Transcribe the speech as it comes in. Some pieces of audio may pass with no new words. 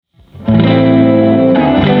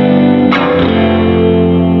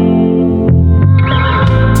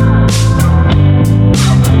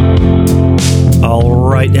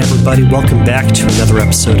everybody. Welcome back to another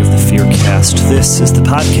episode of the Fearcast. This is the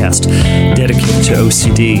podcast dedicated to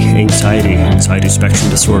OCD, anxiety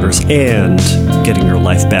spectrum disorders, and getting your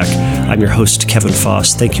life back. I'm your host, Kevin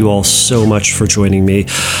Foss. Thank you all so much for joining me.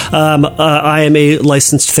 I am a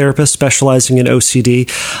licensed therapist specializing in OCD.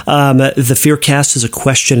 The Fearcast is a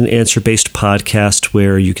question and answer based podcast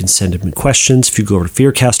where you can send in questions. If you go over to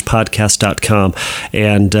fearcastpodcast.com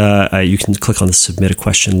and you can click on the submit a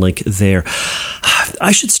question link there.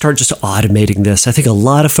 I should start just automating this. I think a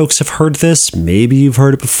lot of folks have heard this. Maybe you've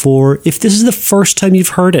heard it before. If this is the first time you've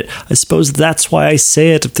heard it, I suppose that's why I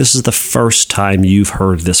say it. If this is the first time you've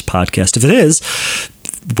heard this podcast, if it is,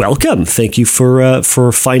 welcome. Thank you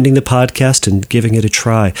for finding the podcast and giving it a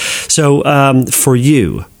try. So for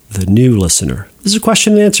you, the new listener, this is a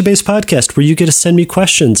question and answer based podcast where you get to send me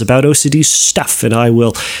questions about OCD stuff, and I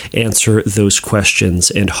will answer those questions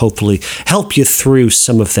and hopefully help you through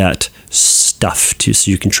some of that stuff too,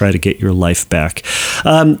 so you can try to get your life back.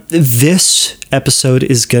 This episode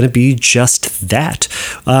is going to be just that.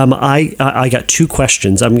 I got two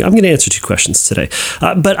questions. I'm going to answer two questions today,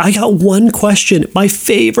 but I got one question. My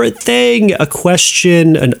favorite thing, a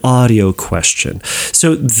question, an audio question.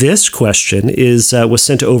 So this question was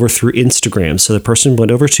sent over through Instagram. So the person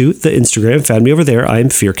went over to the Instagram, found me over there. I'm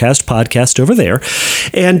Fearcast Podcast over there,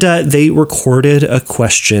 and they recorded a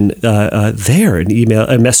question there, an email,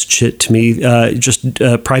 a message it to me, just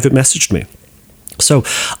private messaged me. So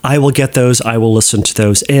I will get those. I will listen to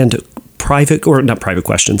those, and audio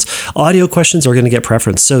questions are going to get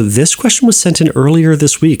preference. So this question was sent in earlier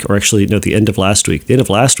this week, or actually, no, the end of last week,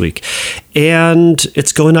 and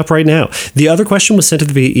it's going up right now. The other question was sent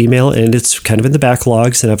via email, and it's kind of in the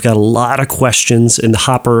backlogs, and I've got a lot of questions in the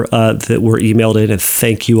hopper that were emailed in, and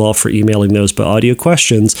thank you all for emailing those. But audio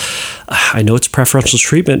questions, I know it's preferential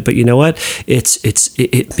treatment, but you know what?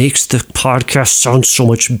 It makes the podcast sound so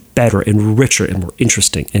much better and richer and more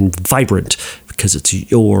interesting and vibrant, because it's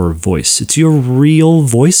your voice. It's your real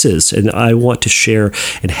voices, and I want to share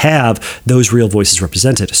and have those real voices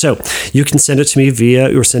represented. So you can send it to me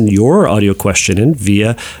or send your audio question in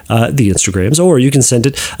via the Instagrams, or you can send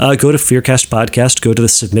it, go to Fearcast Podcast, go to the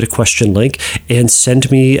submit a question link, and send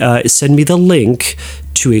me the link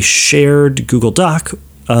to a shared Google Doc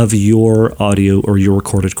of your audio or your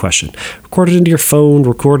recorded question. Record it into your phone,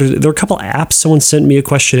 there are a couple apps. Someone sent me a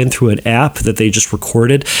question in through an app that they just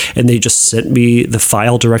recorded, and they just sent me the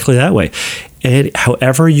file directly that way. And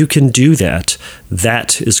however you can do that,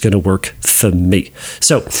 that is going to work for me.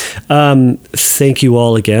 So thank you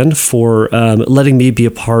all again for letting me be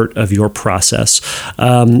a part of your process.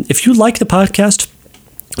 If you like the podcast,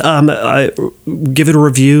 give it a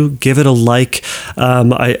review, give it a like. The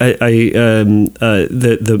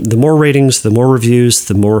more ratings, the more reviews,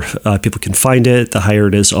 the more people can find it, the higher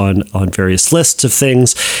it is on various lists of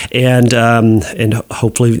things, and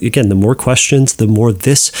hopefully, again, the more questions, the more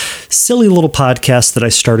this silly little podcast that I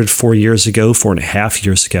started 4.5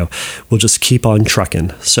 years ago will just keep on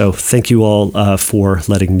trucking. So thank you all for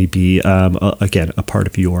letting me be again a part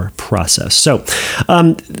of your process. So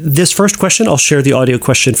this first question, I'll share the audio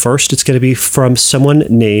question first. It's going to be from someone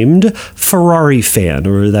named Ferrari Fan,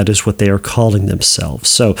 or that is what they are calling themselves.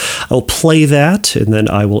 So I'll play that, and then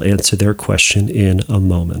I will answer their question in a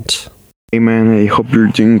moment. Hey man, I hope you're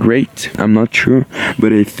doing great. I'm not sure,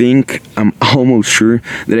 but I'm almost sure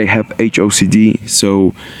that I have HOCD.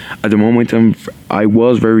 So at the moment I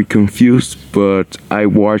was very confused, but I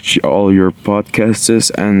watched all your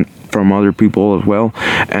podcasts and from other people as well,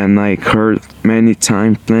 and I heard plenty of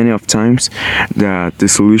times that the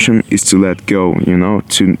solution is to let go,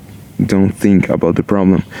 to don't think about the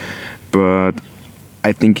problem. But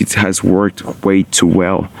I think it has worked way too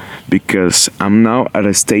well, because I'm now at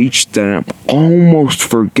a stage that I'm almost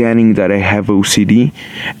forgetting that I have OCD,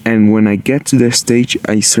 and when I get to that stage,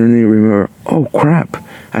 I suddenly remember, oh crap,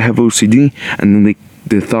 I have OCD, and then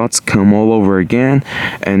the thoughts come all over again,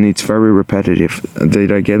 and it's very repetitive.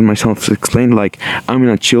 Did I get myself explained? Like, I'm in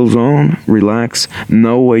a chill zone, relax,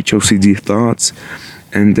 no HOCD thoughts,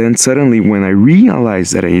 and then suddenly when I realize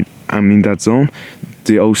that I'm in that zone,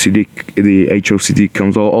 the HOCD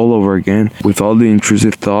comes all over again, with all the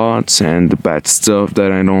intrusive thoughts and the bad stuff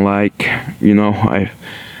that I don't like.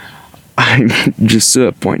 I'm just to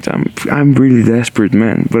a point. I'm really desperate,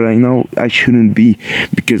 man. But I know I shouldn't be,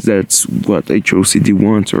 because that's what HOCD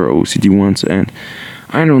wants or OCD wants. And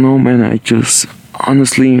I don't know, man.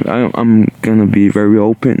 honestly, I'm gonna be very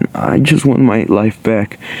open. I just want my life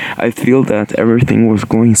back. I feel that everything was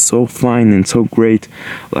going so fine and so great.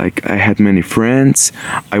 Like, I had many friends,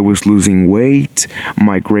 I was losing weight,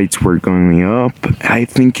 my grades were going up. I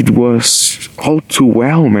think it was all too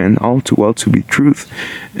well, man, all too well to be truth.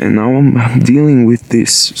 And now I'm dealing with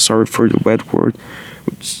this, sorry for the bad word,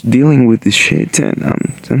 dealing with this shit, and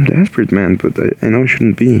I'm desperate, man, but I know it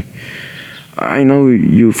shouldn't be. I know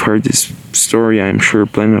you've heard this story, I'm sure,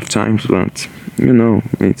 plenty of times, but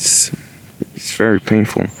it's very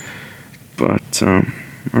painful. But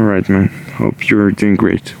alright, man, hope you're doing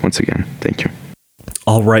great once again. Thank you.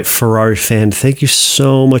 All right, Ferrari fan, thank you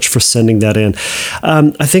so much for sending that in.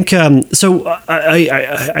 I think so.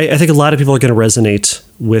 I think a lot of people are going to resonate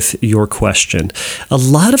with your question. A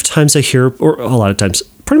lot of times I hear, or a lot of times,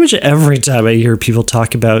 pretty much every time I hear people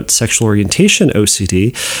talk about sexual orientation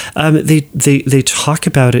OCD, they talk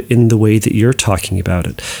about it in the way that you're talking about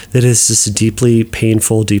it. That is this deeply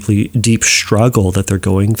painful, deep struggle that they're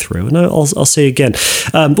going through. And I'll say again.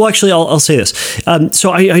 I'll say this.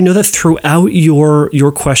 So I know that throughout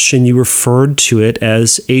your question, you referred to it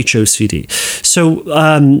as HOCD.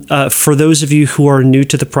 So for those of you who are new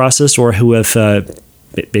to the process or who have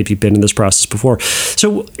maybe been in this process before.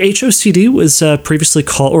 So HOCD was previously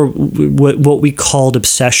called, or what we called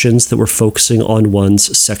obsessions that were focusing on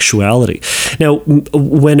one's sexuality. Now,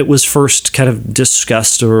 when it was first kind of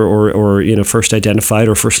discussed or first identified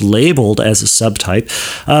or first labeled as a subtype,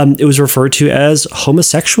 it was referred to as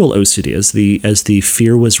homosexual OCD, as the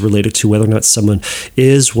fear was related to whether or not someone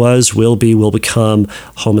will become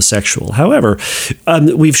homosexual. However,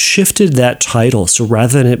 we've shifted that title. So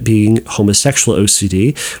rather than it being homosexual OCD,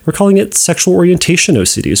 we're calling it sexual orientation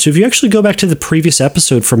OCD. So if you actually go back to the previous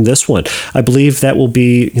episode from this one, I believe that will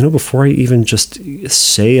be, before I even just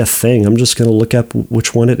say a thing, I'm just going to look up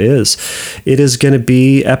which one it is. It is going to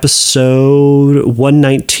be episode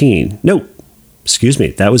 119. No, excuse me,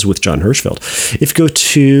 that was with John Hirschfeld. If you go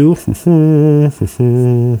to...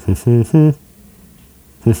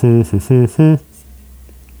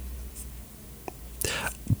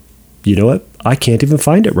 You know what? I can't even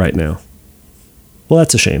find it right now. Well,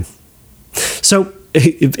 that's a shame. So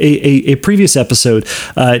a previous episode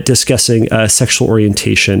discussing sexual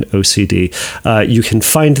orientation OCD. You can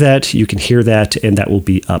find that, you can hear that, and that will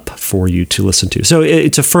be up for you to listen to. So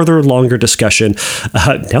it's a further longer discussion.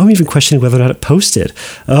 Now I'm even questioning whether or not it posted.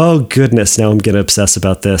 Oh, goodness. Now I'm going to obsess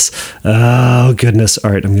about this. Oh, goodness.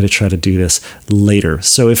 All right, I'm going to try to do this later.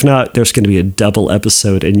 So if not, there's going to be a double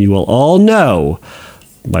episode, and you will all know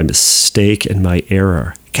my mistake and my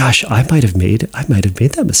error. Gosh, I might have made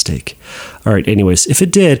that mistake. All right, anyways, if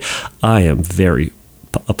it did, I am very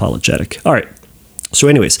apologetic. All right. So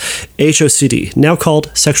anyways, HOCD, now called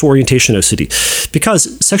sexual orientation OCD,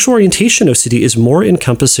 because sexual orientation OCD is more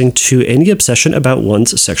encompassing to any obsession about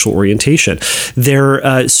one's sexual orientation.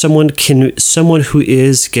 Someone who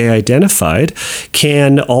is gay identified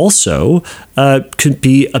can also could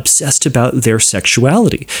be obsessed about their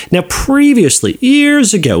sexuality. Now, previously,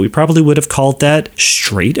 years ago, we probably would have called that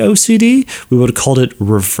straight OCD. We would have called it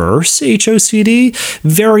reverse HOCD,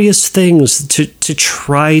 various things to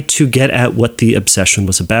try to get at what the obsession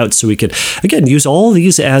was about. So we could, again, use all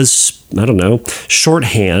these as,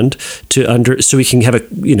 shorthand so we can have a,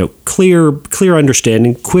 clear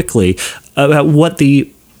understanding quickly about what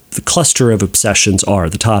the cluster of obsessions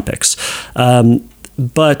are, the topics.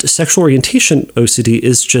 But sexual orientation OCD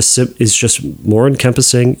is just more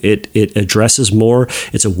encompassing. It addresses more.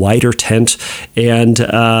 It's a wider tent, and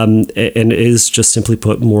is just simply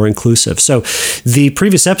put more inclusive. So the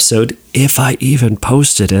previous episode, if I even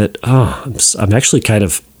posted it, I'm actually kind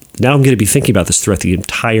of, now I'm going to be thinking about this throughout the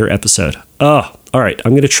entire episode. All right,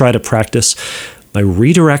 I'm going to try to practice my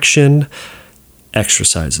redirection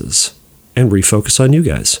exercises and refocus on you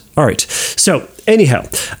guys. All right. So anyhow,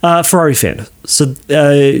 Ferrari fan. So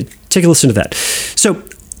take a listen to that. So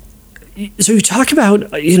you talk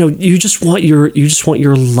about, you just want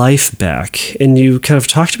your life back, and you kind of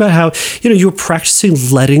talked about how, you were practicing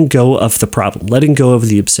letting go of the problem, letting go of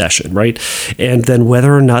the obsession, right? And then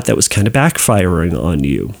whether or not that was kind of backfiring on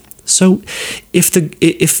you. So if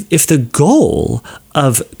the goal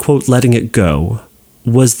of, quote, letting it go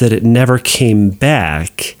was that it never came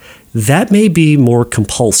back, that may be more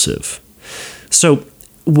compulsive. So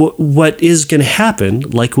what is going to happen,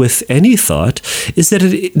 like with any thought, is that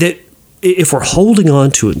if we're holding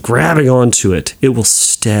on to it, grabbing onto it, it will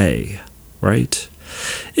stay, right?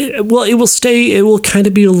 It will stay. It will kind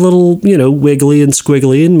of be a little, wiggly and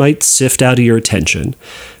squiggly and might sift out of your attention.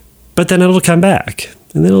 But then it'll come back.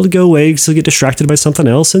 And then it'll go away because you'll get distracted by something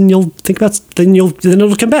else, and you'll think about, then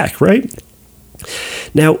it'll come back, right?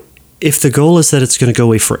 Now, if the goal is that it's going to go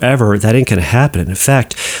away forever, that ain't going to happen. In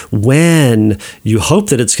fact, when you hope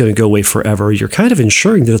that it's going to go away forever, you're kind of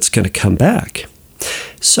ensuring that it's going to come back.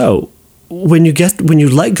 So when you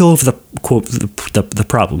let go of the quote the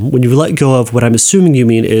problem, when you let go of what I'm assuming you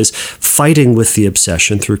mean is fighting with the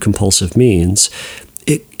obsession through compulsive means,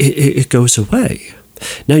 it goes away.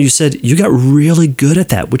 Now, you said you got really good at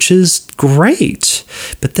that, which is great.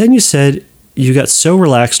 But then you said you got so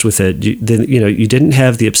relaxed with it, you didn't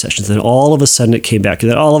have the obsessions. Then all of a sudden it came back.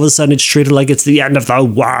 And then all of a sudden it's treated like it's the end of the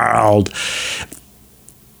world.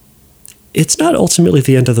 It's not ultimately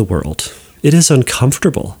the end of the world. It is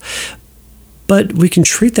uncomfortable. But we can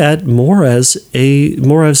treat that more as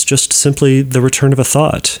just simply the return of a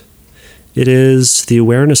thought. It is the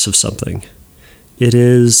awareness of something. It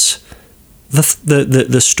is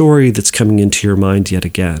the story that's coming into your mind yet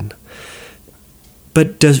again.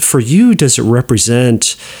 But for you, does it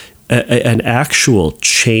represent an actual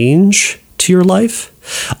change to your life?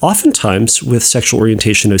 Oftentimes with sexual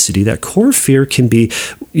orientation OCD, that core fear can be,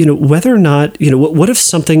 whether or not, what if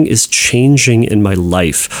something is changing in my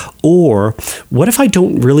life? Or what if I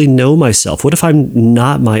don't really know myself? What if I'm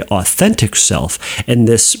not my authentic self? And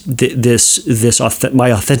my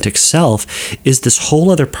authentic self is this whole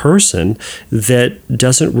other person that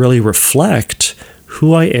doesn't really reflect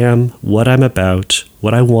who I am, what I'm about,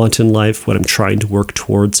 what I want in life, what I'm trying to work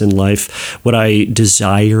towards in life, what I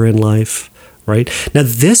desire in life. Right? Now,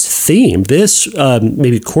 this theme,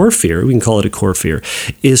 maybe core fear, we can call it a core fear,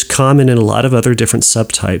 is common in a lot of other different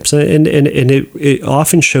subtypes. And it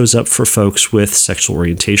often shows up for folks with sexual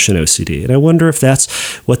orientation OCD. And I wonder if that's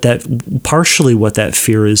partially what that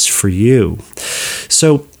fear is for you.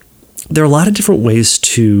 So there are a lot of different ways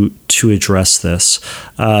to address this,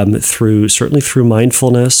 certainly through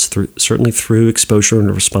mindfulness, certainly through exposure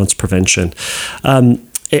and response prevention.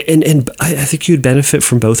 And I think you'd benefit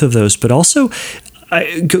from both of those, but also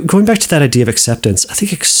going back to that idea of acceptance, I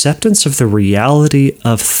think acceptance of the reality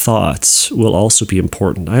of thoughts will also be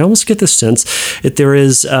important. I almost get the sense that there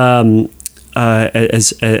is,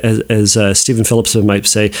 as Stephen Phillipson might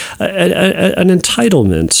say, an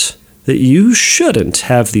entitlement that you shouldn't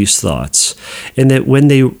have these thoughts, and that when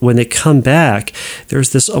they come back,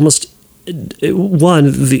 there's this almost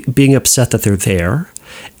being upset that they're there.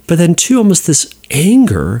 But then two, almost this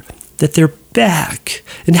anger that they're back.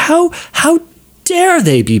 And how dare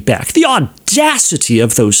they be back? The audacity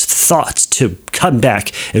of those thoughts to come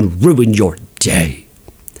back and ruin your day.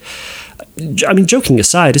 I mean, joking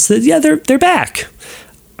aside, it's that, yeah, they're back.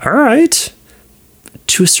 All right.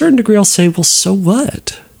 To a certain degree, I'll say, well, so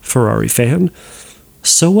what, Ferrari fan?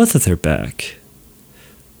 So what that they're back?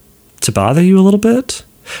 To bother you a little bit?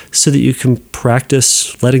 So that you can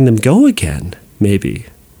practice letting them go again, maybe.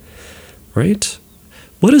 Right?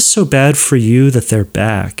 What is so bad for you that they're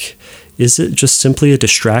back? Is it just simply a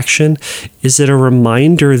distraction? Is it a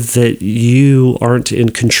reminder that you aren't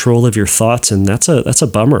in control of your thoughts? And that's a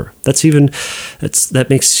bummer. That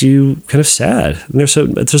makes you kind of sad. And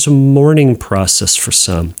there's a mourning process for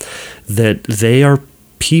some, that they are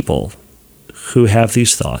people who have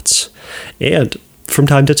these thoughts, and from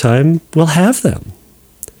time to time will have them.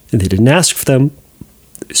 And they didn't ask for them.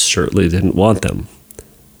 They certainly didn't want them.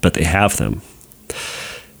 But they have them.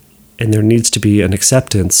 And there needs to be an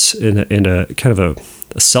acceptance in a kind of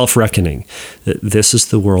a self-reckoning that this is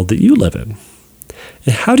the world that you live in.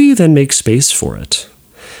 And how do you then make space for it?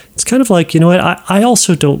 It's kind of like, I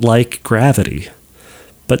also don't like gravity,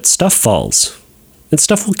 but stuff falls. And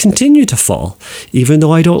stuff will continue to fall, even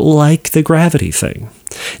though I don't like the gravity thing.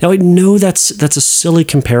 Now, I know that's a silly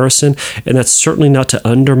comparison, and that's certainly not to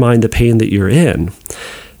undermine the pain that you're in.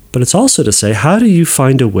 But it's also to say, how do you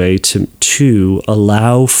find a way to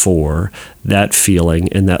allow for that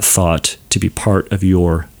feeling and that thought to be part of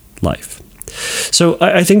your life? So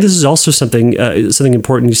I think this is also something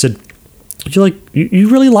important. You said you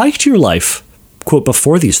really liked your life, quote,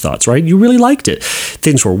 before these thoughts, right? You really liked it.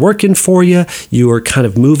 Things were working for you. You were kind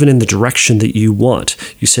of moving in the direction that you want.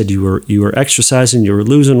 You said you were exercising, you were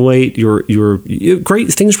losing weight, great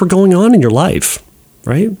things were going on in your life,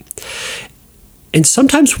 right? And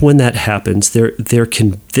sometimes when that happens,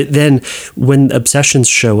 then when obsessions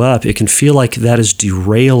show up, it can feel like that is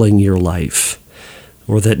derailing your life,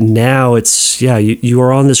 or that now you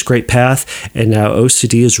are on this great path, and now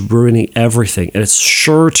OCD is ruining everything, and it's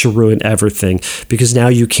sure to ruin everything because now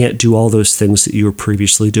you can't do all those things that you were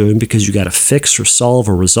previously doing because you got to fix or solve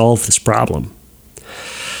or resolve this problem.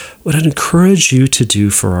 What I'd encourage you to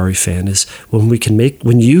do, Ferrari fan, is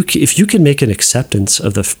if you can make an acceptance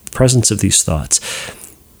of the presence of these thoughts,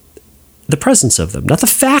 the presence of them, not the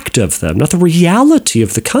fact of them, not the reality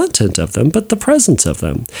of the content of them, but the presence of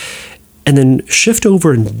them. And then shift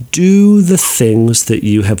over and do the things that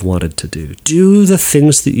you have wanted to do. Do the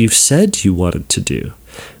things that you've said you wanted to do.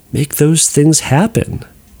 Make those things happen.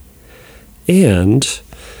 And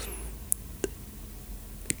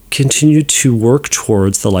continue to work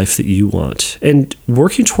towards the life that you want, and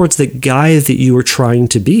working towards the guy that you are trying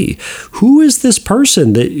to be. Who is this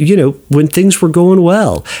person that, when things were going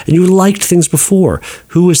well and you liked things before?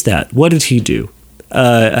 Who is that? What did he do?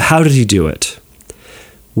 How did he do it?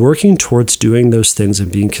 Working towards doing those things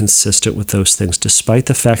and being consistent with those things, despite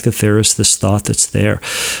the fact that there is this thought that's there.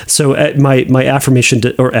 So my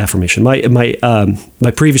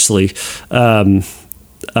previously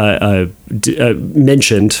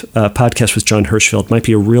mentioned podcast with John Hirschfeld might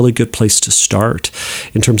be a really good place to start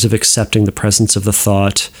in terms of accepting the presence of the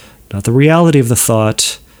thought, not the reality of the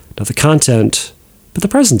thought, not the content, but the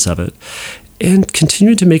presence of it, and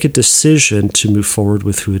continue to make a decision to move forward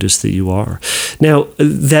with who it is that you are. Now,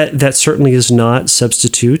 that certainly is not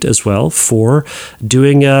substitute as well for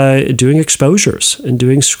doing exposures and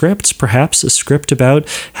doing scripts, perhaps a script about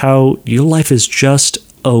how your life is just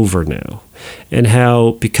over now. And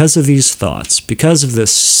how, because of these thoughts, because of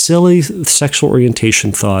this silly sexual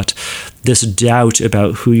orientation thought, this doubt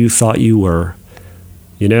about who you thought you were,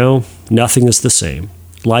 nothing is the same.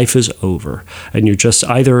 Life is over. And you're just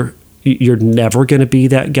either, you're never going to be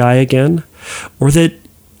that guy again, or that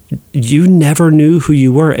you never knew who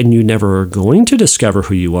you were and you never are going to discover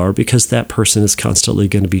who you are, because that person is constantly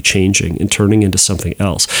going to be changing and turning into something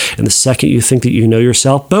else. And the second you think that you know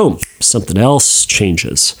yourself, boom, something else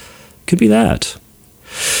changes. Could be that.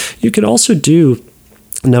 You could also do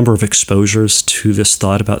a number of exposures to this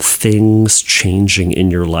thought about things changing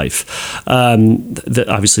in your life.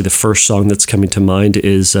 Obviously, the first song that's coming to mind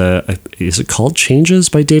is it called Changes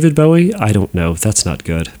by David Bowie? I don't know. That's not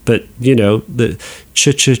good. But, the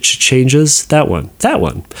changes, that one.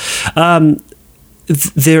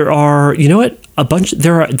 There are,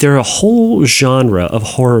 there are a whole genre of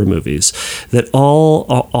horror movies that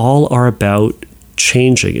all are about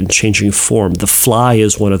changing and changing form. The Fly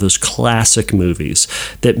is one of those classic movies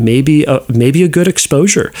that maybe a good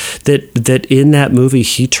exposure, that in that movie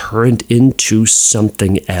he turned into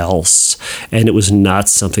something else, and it was not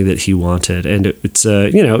something that he wanted. And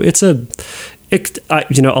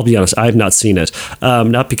I'll be honest, I have not seen it.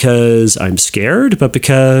 Not because I'm scared, but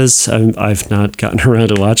because I've not gotten around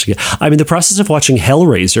to watching it. I'm in the process of watching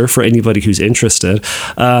Hellraiser for anybody who's interested.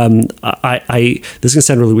 This is going to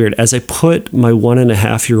sound really weird. As I put my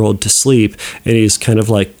 1.5-year-old to sleep, and he's kind of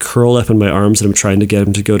like curled up in my arms and I'm trying to get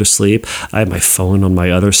him to go to sleep, I have my phone on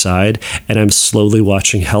my other side and I'm slowly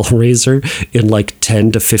watching Hellraiser in like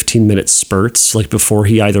 10 to 15 minute spurts, like before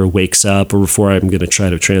he either wakes up or before I'm going to try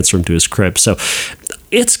to transfer him to his crib. So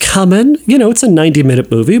it's coming, it's a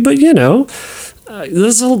 90-minute movie, but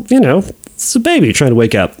it's a baby trying to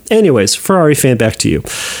wake up. Anyways, Ferrari fan, back to you.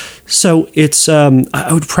 So it's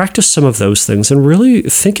I would practice some of those things and really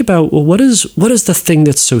think about, well, what is the thing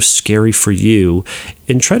that's so scary for you,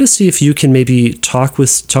 and try to see if you can maybe talk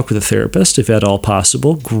with a therapist, if at all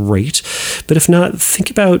possible. Great. But if not, think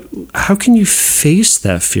about how can you face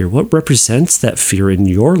that fear? What represents that fear in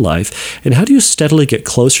your life? And how do you steadily get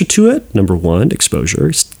closer to it? Number one, exposure,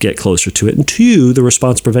 get closer to it. And two, the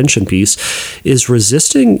response prevention piece is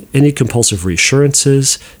resisting any compulsive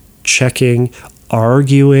reassurances, checking,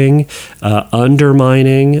 arguing,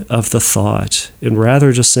 undermining of the thought, and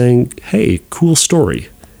rather just saying, hey, cool story,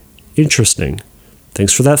 interesting,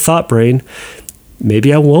 thanks for that thought, brain.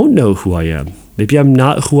 Maybe I won't know who I am. Maybe I'm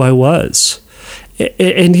not who I was.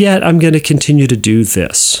 And yet I'm going to continue to do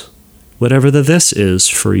this, whatever the this is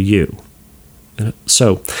for you.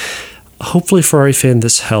 So hopefully, Ferrari fan,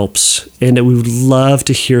 this helps, and we would love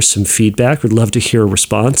to hear some feedback. We'd love to hear a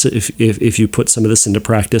response if you put some of this into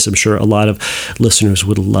practice. I'm sure a lot of listeners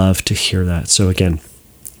would love to hear that. So again,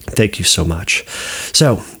 thank you so much.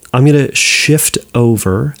 So I'm going to shift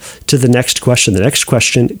over to the next question. The next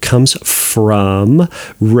question comes from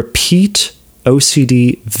Repeat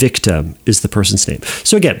OCD Victim is the person's name.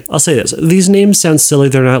 So again, I'll say this. These names sound silly.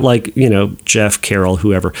 They're not like, Jeff, Carol,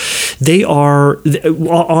 whoever. They are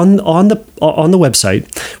on the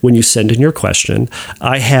website. When you send in your question,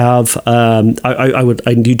 I have,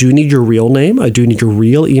 I do need your real name. I do need your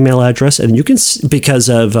real email address. And you can, because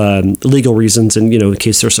of legal reasons and, in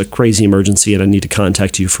case there's a crazy emergency and I need to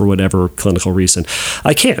contact you for whatever clinical reason,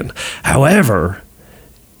 I can. However,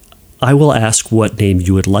 I will ask what name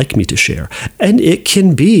you would like me to share. And it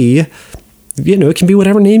can be it can be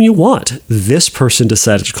whatever name you want. This person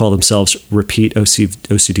decided to call themselves repeat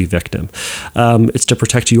OCD victim. It's to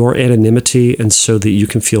protect your anonymity and so that you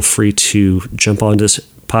can feel free to jump on this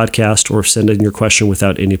podcast or send in your question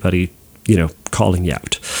without anybody, calling you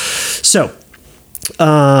out. So,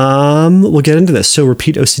 we'll get into this. So,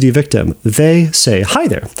 repeat OCD victim. They say, hi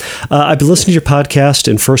there. I've been listening to your podcast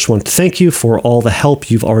and first want to thank you for all the help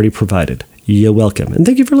you've already provided. You're welcome. And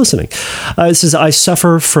thank you for listening. It says, I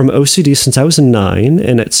suffer from OCD since I was 9,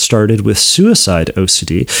 and it started with suicide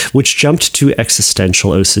OCD, which jumped to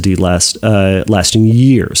existential OCD lasting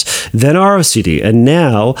years. Then ROCD, and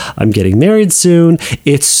now I'm getting married soon.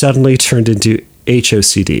 It's suddenly turned into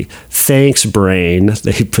HOCD. Thanks, brain.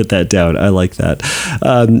 They put that down. I like that.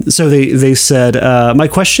 So they said, my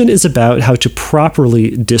question is about how to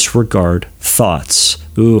properly disregard thoughts.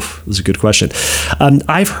 Oof, that's a good question.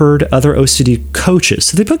 I've heard other OCD coaches,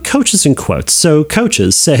 so they put coaches in quotes. So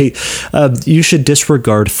coaches say you should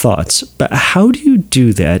disregard thoughts. But how do you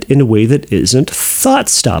do that in a way that isn't thought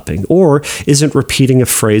stopping or isn't repeating a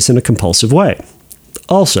phrase in a compulsive way?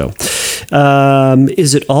 Also,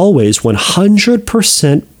 is it always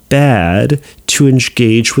 100% bad to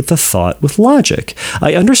engage with the thought with logic?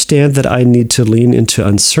 I understand that I need to lean into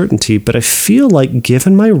uncertainty, but I feel like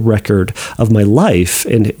given my record of my life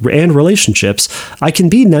and relationships, I can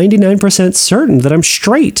be 99% certain that I'm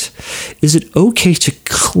straight. Is it okay to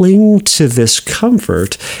cling to this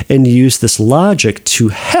comfort and use this logic to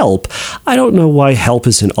help? I don't know why help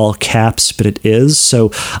is in all caps, but it is.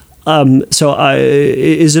 So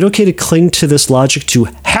is it okay to cling to this logic to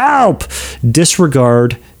help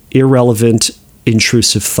disregard irrelevant,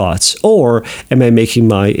 intrusive thoughts? Or am I making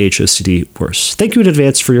my HOCD worse? Thank you in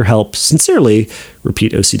advance for your help. Sincerely,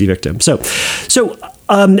 repeat OCD victim. So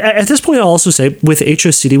at this point, I'll also say with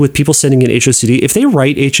HOCD, with people sending in HOCD, if they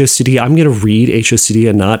write HOCD, I'm going to read HOCD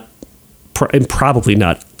and probably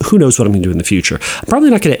not. Who knows what I'm going to do in the future? I'm probably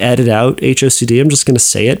not going to edit out HOCD. I'm just going to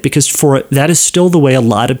say it because that is still the way a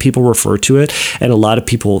lot of people refer to it, and a lot of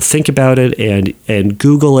people think about it and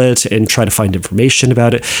Google it and try to find information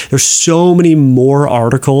about it. There's so many more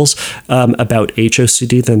articles about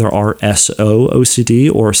HOCD than there are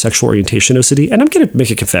SOOCD or sexual orientation OCD. And I'm going to make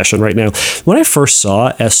a confession right now. When I first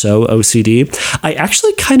saw SOOCD, I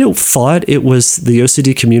actually kind of thought it was the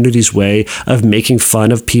OCD community's way of making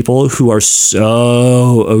fun of people who are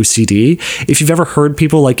so OCD. If you've ever heard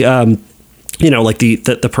people like like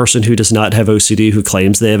the person who does not have OCD who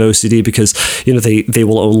claims they have OCD because they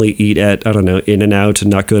will only eat at In-N-Out and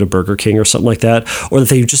not go to Burger King or something like that, or that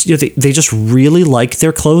they just they just really like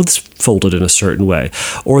their clothes folded in a certain way,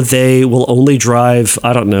 or they will only drive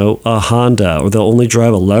a Honda, or they'll only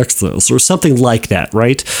drive a Lexus or something like that,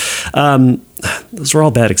 right? Those are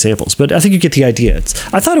all bad examples, but I think you get the idea.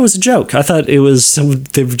 I thought it was a joke. I thought it was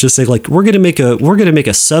they would just say like we're gonna make a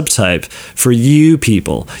subtype for you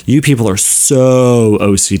people. You people are so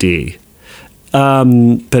OCD.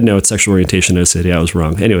 But no, it's sexual orientation OCD. I was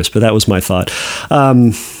wrong. Anyways, but that was my thought.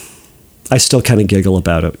 I still kind of giggle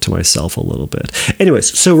about it to myself a little bit.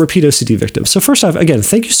 Anyways, so repeat OCD victim. So first off, again,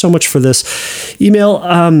 thank you so much for this email.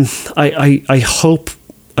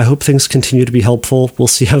 I hope things continue to be helpful. We'll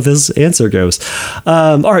see how this answer goes.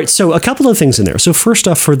 All right, so a couple of things in there. So first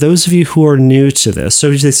off, for those of you who are new to this,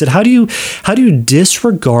 so they said, how do you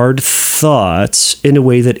disregard thoughts in a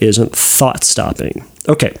way that isn't thought stopping?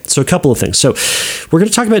 Okay, so a couple of things. So we're going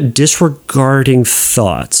to talk about disregarding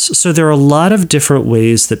thoughts. So there are a lot of different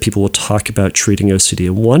ways that people will talk about treating OCD.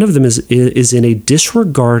 And one of them is in a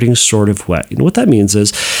disregarding sort of way. And what that means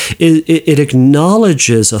is it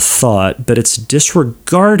acknowledges a thought, but it's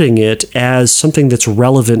disregarding it as something that's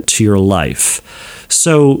relevant to your life.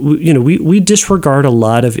 So, we disregard a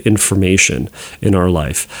lot of information in our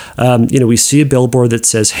life. We see a billboard that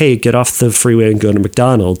says, hey, get off the freeway and go to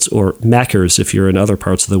McDonald's, or Macca's if you're in other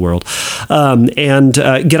parts of the world, and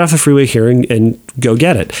get off the freeway here and go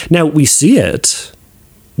get it. Now, we see it.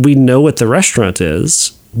 We know what the restaurant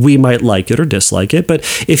is. We might like it or dislike it, but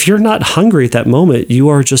if you're not hungry at that moment, you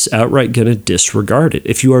are just outright going to disregard it.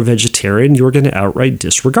 If you are vegetarian, you're going to outright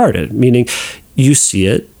disregard it, meaning you see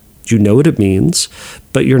it, you know what it means,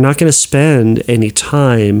 but you're not going to spend any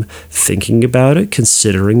time thinking about it,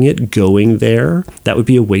 considering it, going there. That would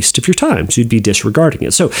be a waste of your time. So you'd be disregarding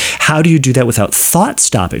it. So how do you do that without thought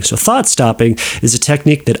stopping? So thought stopping is a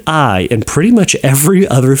technique that I and pretty much every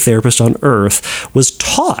other therapist on earth was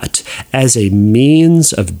taught as a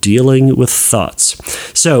means of dealing with thoughts.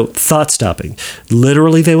 So thought stopping,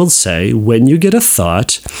 literally they will say, when you get a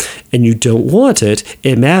thought and you don't want it,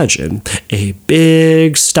 imagine a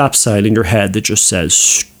big stop sign in your head that just says,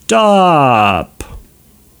 stop.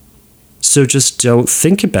 So just don't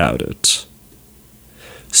think about it.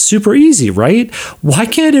 Super easy, right? Why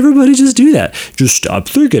can't everybody just do that? Just stop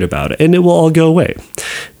thinking about it and it will all go away.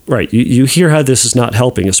 Right. You hear how this is not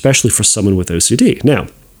helping, especially for someone with OCD. Now,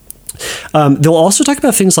 they'll also talk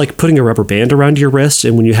about things like putting a rubber band around your wrist,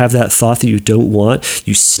 and when you have that thought that you don't want,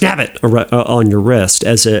 you snap it on your wrist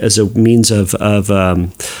as a means of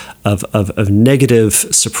negative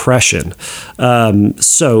suppression.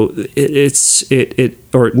 So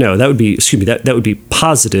that would be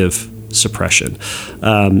positive suppression.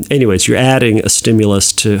 Anyways, you're adding a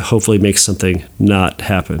stimulus to hopefully make something not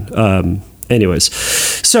happen. Anyways,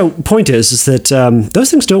 so point is that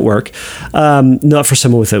those things don't work, not for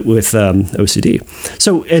someone with OCD.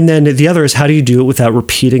 So, and then the other is, how do you do it without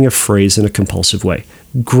repeating a phrase in a compulsive way?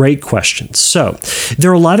 Great question. So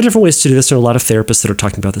there are a lot of different ways to do this. There are a lot of therapists that are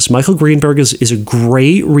talking about this. Michael Greenberg is a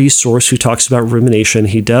great resource who talks about rumination.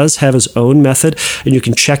 He does have his own method, and you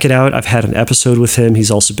can check it out. I've had an episode with him.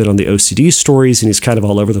 He's also been on the OCD stories, and he's kind of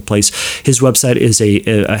all over the place. His website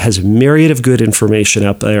has a myriad of good information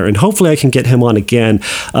up there, and hopefully I can get him on again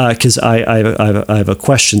because I have a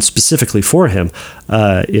question specifically for him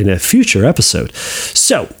in a future episode.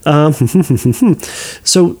 So,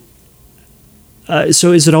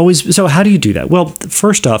 So is it always, so how do you do that? Well,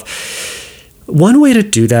 first off, one way to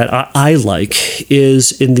do that I like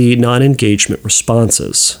is in the non-engagement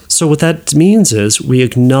responses. So what that means is we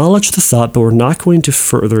acknowledge the thought, but we're not going to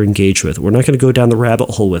further engage with it. We're not going to go down the rabbit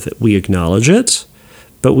hole with it. We acknowledge it,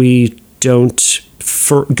 but we don't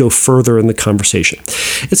go further in the conversation.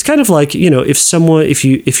 It's kind of like,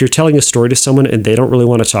 if you're telling a story to someone and they don't really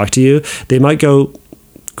want to talk to you, they might go,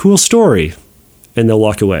 cool story, and they'll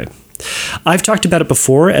walk away. I've talked about it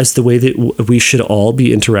before as the way that we should all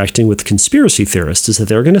be interacting with conspiracy theorists, is that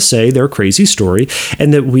they're going to say their crazy story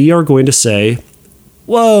and that we are going to say,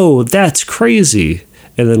 whoa, that's crazy,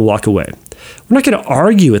 and then walk away. We're not going to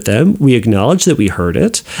argue with them. We acknowledge that we heard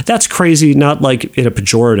it. That's crazy, not like in a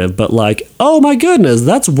pejorative, but like, oh my goodness,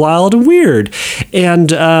 that's wild and weird.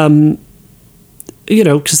 And,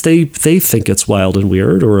 because they think it's wild and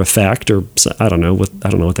weird or a fact, or I don't know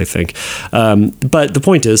what they think. But the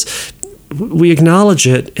point is, we acknowledge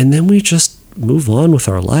it and then we just move on with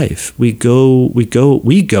our life. We go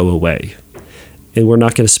away, and we're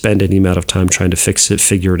not going to spend any amount of time trying to fix it,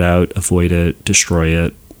 figure it out, avoid it, destroy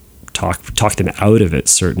it, talk them out of it.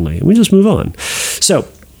 Certainly, and we just move on. So.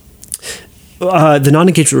 The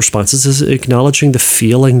non-engagement responses is acknowledging the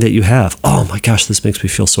feeling that you have. Oh my gosh, this makes me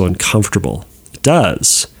feel so uncomfortable. It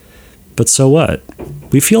does. But so what?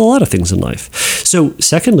 We feel a lot of things in life. So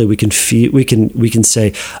secondly, we can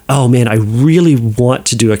say, oh man, I really want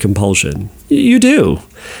to do a compulsion. You do.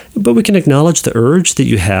 But we can acknowledge the urge that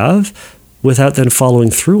you have without then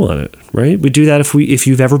following through on it, right? We do that if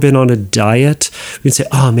you've ever been on a diet. We can say,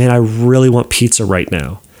 oh man, I really want pizza right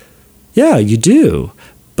now. Yeah, you do.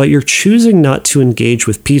 But you're choosing not to engage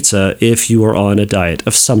with pizza if you are on a diet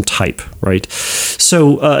of some type, right?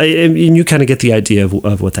 So, and you kind of get the idea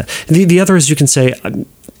of what that. The other is, you can say,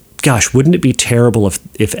 gosh, wouldn't it be terrible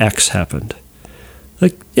if X happened?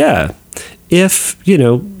 Like, yeah, if,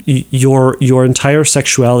 your entire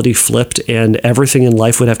sexuality flipped and everything in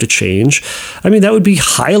life would have to change, I mean, that would be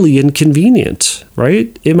highly inconvenient,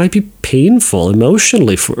 right? It might be painful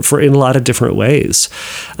emotionally for in a lot of different ways.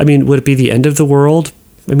 I mean, would it be the end of the world?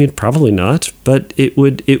 I mean, probably not, but it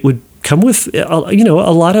would come with, a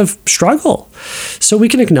lot of struggle. So we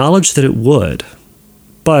can acknowledge that it would,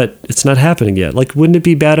 but it's not happening yet. Like, wouldn't it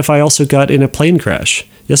be bad if I also got in a plane crash?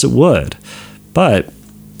 Yes, it would. But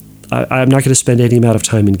I'm not going to spend any amount of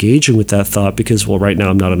time engaging with that thought because, well, right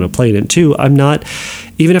now I'm not on a plane. And two, I'm not,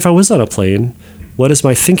 even if I was on a plane, what is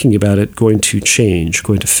my thinking about it going to change,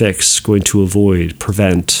 going to fix, going to avoid,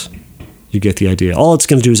 prevent? You get the idea. All it's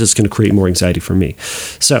going to do is it's going to create more anxiety for me.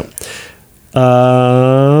 So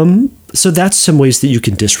that's some ways that you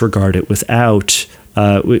can disregard it without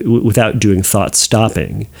doing thought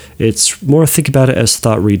stopping. It's more, think about it as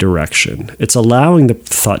thought redirection. It's allowing the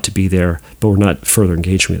thought to be there, but we're not further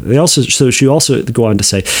engaging with it. She also go on to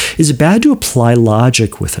say, is it bad to apply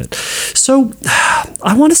logic with it? So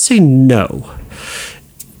I want to say no.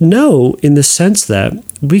 No, in the sense that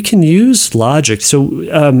we can use logic. So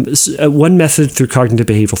one method through cognitive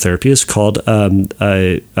behavioral therapy is called,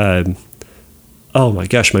 oh my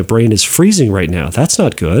gosh, my brain is freezing right now. That's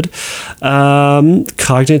not good.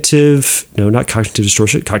 Cognitive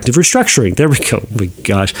restructuring. There we go. Oh my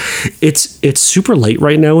gosh. It's super late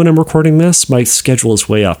right now when I'm recording this. My schedule is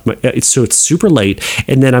way off. So it's super late,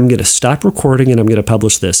 and then I'm going to stop recording and I'm going to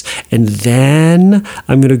publish this. And then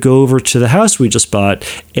I'm going to go over to the house we just bought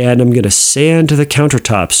and I'm going to sand the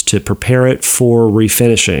countertops to prepare it for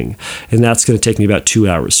refinishing. And that's going to take me about 2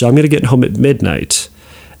 hours. So I'm going to get home at midnight.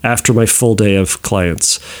 after my full day of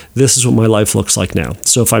clients. This is what my life looks like now.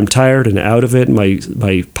 So if I'm tired and out of it, my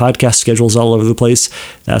podcast schedule's all over the place,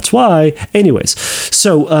 that's why. Anyways,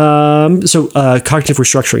 so cognitive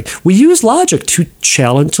restructuring. We use logic to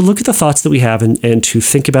look at the thoughts that we have and to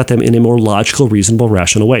think about them in a more logical, reasonable,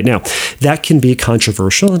 rational way. Now, that can be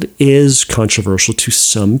controversial. It is controversial to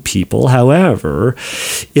some people. However,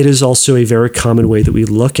 it is also a very common way that we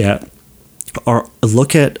look at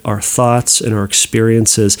our thoughts and our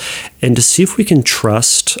experiences, and to see if we can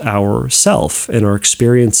trust ourself and our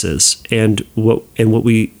experiences and what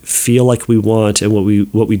we feel like we want and what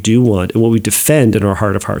we do want and what we defend in our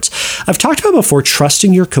heart of hearts. I've talked about before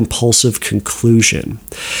trusting your compulsive conclusion.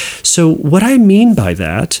 So what I mean by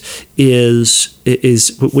that is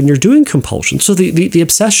when you're doing compulsion. So the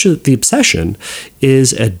obsession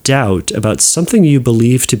is a doubt about something you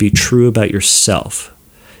believe to be true about yourself.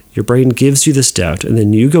 Your brain gives you this doubt, and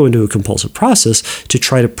then you go into a compulsive process to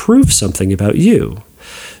try to prove something about you.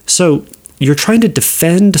 So you're trying to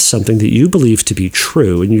defend something that you believe to be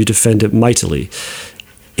true, and you defend it mightily.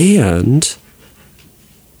 And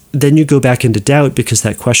then you go back into doubt because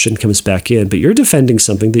that question comes back in, but you're defending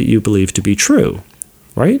something that you believe to be true,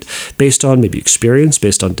 right? Based on maybe experience,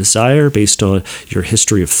 based on desire, based on your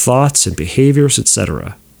history of thoughts and behaviors,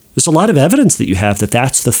 etc. There's a lot of evidence that you have that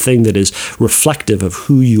that's the thing that is reflective of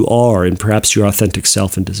who you are and perhaps your authentic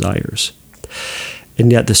self and desires.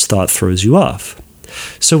 And yet this thought throws you off.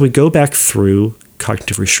 So we go back through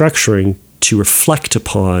cognitive restructuring to reflect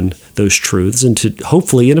upon those truths and to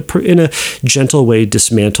hopefully in a gentle way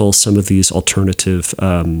dismantle some of these alternative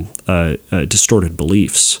distorted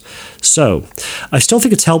beliefs. So I still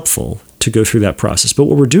think it's helpful to go through that process. But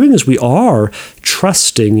what we're doing is we are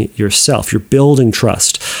trusting yourself. You're building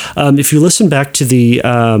trust. If you listen back to the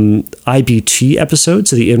IBT episode,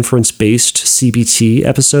 so the inference-based CBT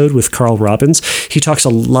episode with Carl Robbins, he talks a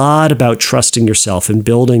lot about trusting yourself and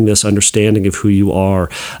building this understanding of who you are.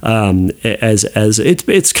 As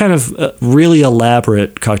it's kind of really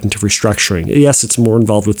elaborate cognitive restructuring. Yes, it's more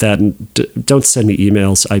involved with that. And don't send me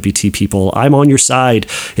emails, IBT people. I'm on your side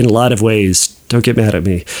in a lot of ways. Don't get mad at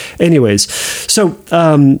me. Anyways, so repeat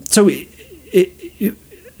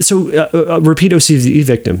OCD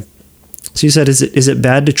victim. So you said, is it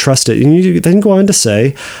bad to trust it? And you then go on to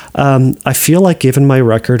say, I feel like given my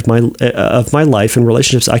record of my life and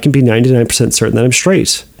relationships, I can be 99% certain that I'm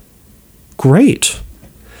straight. Great.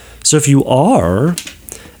 So if you are,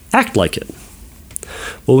 act like it.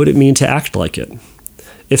 What would it mean to act like it?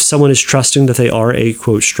 If someone is trusting that they are a,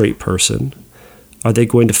 quote, straight person, are they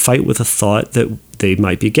going to fight with a thought that they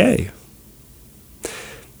might be gay?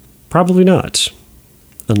 Probably not.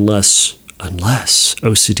 Unless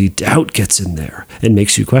OCD doubt gets in there and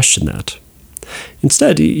makes you question that.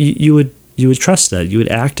 Instead, you would trust that. You would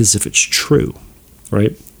act as if it's true,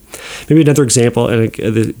 right? Maybe another example, and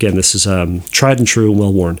again, this is tried and true and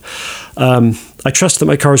well-worn. I trust that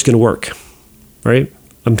my car is going to work, right?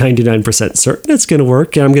 I'm 99% certain it's going to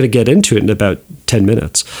work, and I'm going to get into it in about 10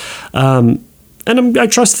 minutes. And I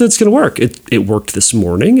trust that it's going to work. It worked this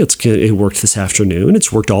morning. It worked this afternoon.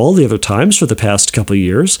 It's worked all the other times for the past couple of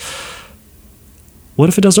years. What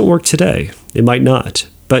if it doesn't work today? It might not.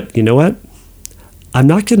 But you know what? I'm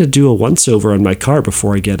not going to do a once-over on my car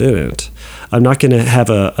before I get in it. I'm not going to have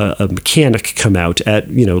a mechanic come out at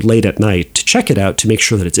late at night to check it out to make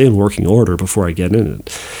sure that it's in working order before I get in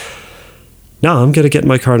it. No, I'm going to get in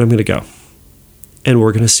my car and I'm going to go. And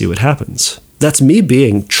we're going to see what happens. That's me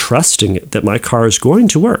being trusting that my car is going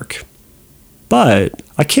to work. But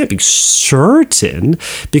I can't be certain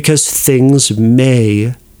because things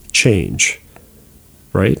may change,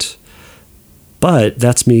 right? But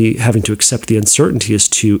that's me having to accept the uncertainty as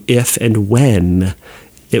to if and when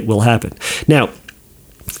it will happen. Now,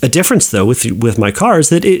 a difference, though, with my car is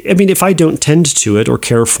that, if I don't tend to it or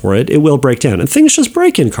care for it, it will break down. And things just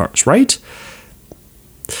break in cars, right?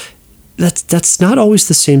 That's not always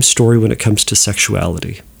the same story when it comes to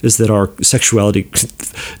sexuality, is that our sexuality,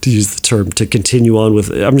 to use the term, to continue on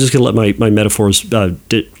with, I'm just going to let my metaphors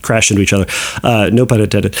crash into each other. No pun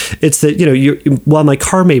intended. It's that, while my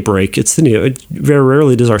car may break, very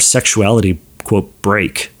rarely does our sexuality, quote,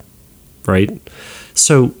 break, right?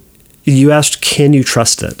 So you asked, can you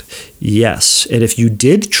trust it? Yes. And if you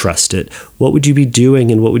did trust it, what would you be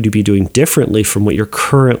doing and what would you be doing differently from what you're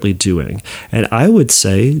currently doing? And I would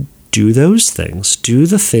say, do those things. Do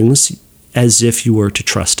the things as if you were to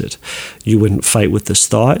trust it. You wouldn't fight with this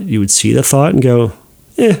thought. You would see the thought and go,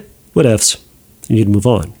 what ifs? And you'd move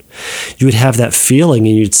on. You would have that feeling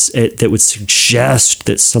and that would suggest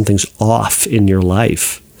that something's off in your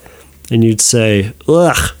life. And you'd say,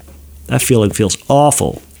 ugh, that feeling feels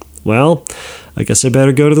awful. Well, I guess I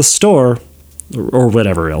better go to the store, or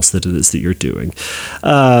whatever else that it is that you're doing.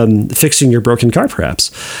 Fixing your broken car,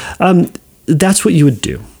 perhaps. That's what you would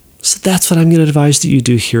do. So that's what I'm going to advise that you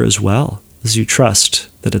do here as well, is you trust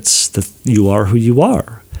that you are who you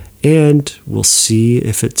are. And we'll see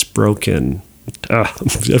if it's broken. I'm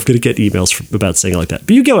going to get emails about saying it like that,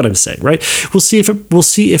 but you get what I'm saying, right? We'll see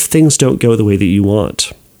if things don't go the way that you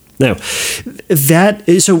want. Now,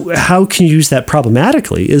 so how can you use that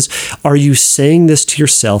problematically is, are you saying this to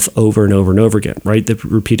yourself over and over and over again, right? The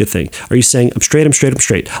repeated thing. Are you saying, I'm straight, I'm straight, I'm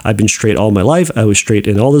straight. I've been straight all my life. I was straight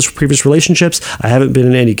in all those previous relationships. I haven't been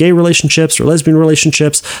in any gay relationships or lesbian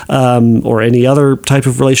relationships or any other type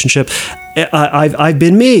of relationship. I've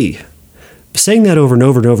been me. Saying that over and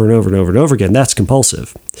over and over and over and over and over again, that's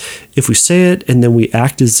compulsive. If we say it and then we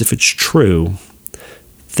act as if it's true,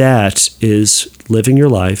 that is living your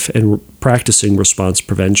life and practicing response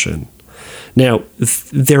prevention. Now,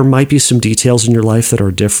 there might be some details in your life that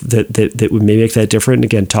are that would may make that different.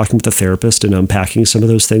 Again, talking with a therapist and unpacking some of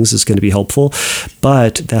those things is going to be helpful,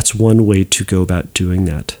 but that's one way to go about doing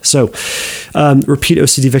that. So, repeat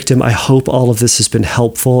OCD victim, I hope all of this has been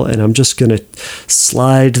helpful, and I'm just going to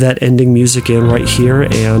slide that ending music in right here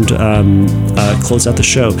and close out the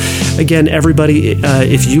show. Again, everybody,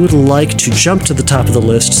 if you would like to jump to the top of the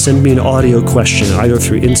list, send me an audio question either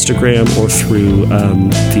through Instagram or through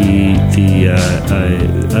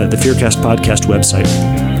the Fearcast podcast website.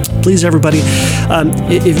 Please, everybody,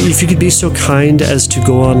 if you could be so kind as to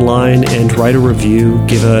go online and write a review,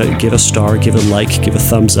 give a star, give a like, give a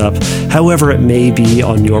thumbs up, however it may be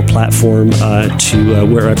on your platform to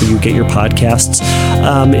wherever you get your podcasts.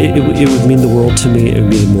 It would mean the world to me. It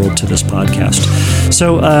would mean the world to this podcast.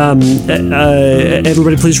 So,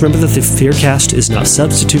 everybody, please remember that the Fearcast is not a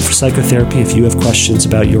substitute for psychotherapy. If you have questions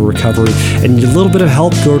about your recovery and need a little bit of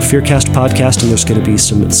help, go to Fearcast Podcast, and there's going to be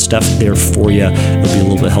some stuff there for you. It'll be a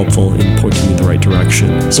little bit helpful in pointing you in the right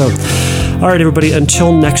direction. So, all right, everybody,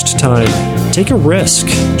 until next time, take a risk,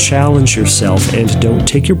 challenge yourself, and don't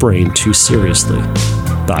take your brain too seriously.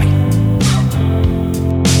 Bye.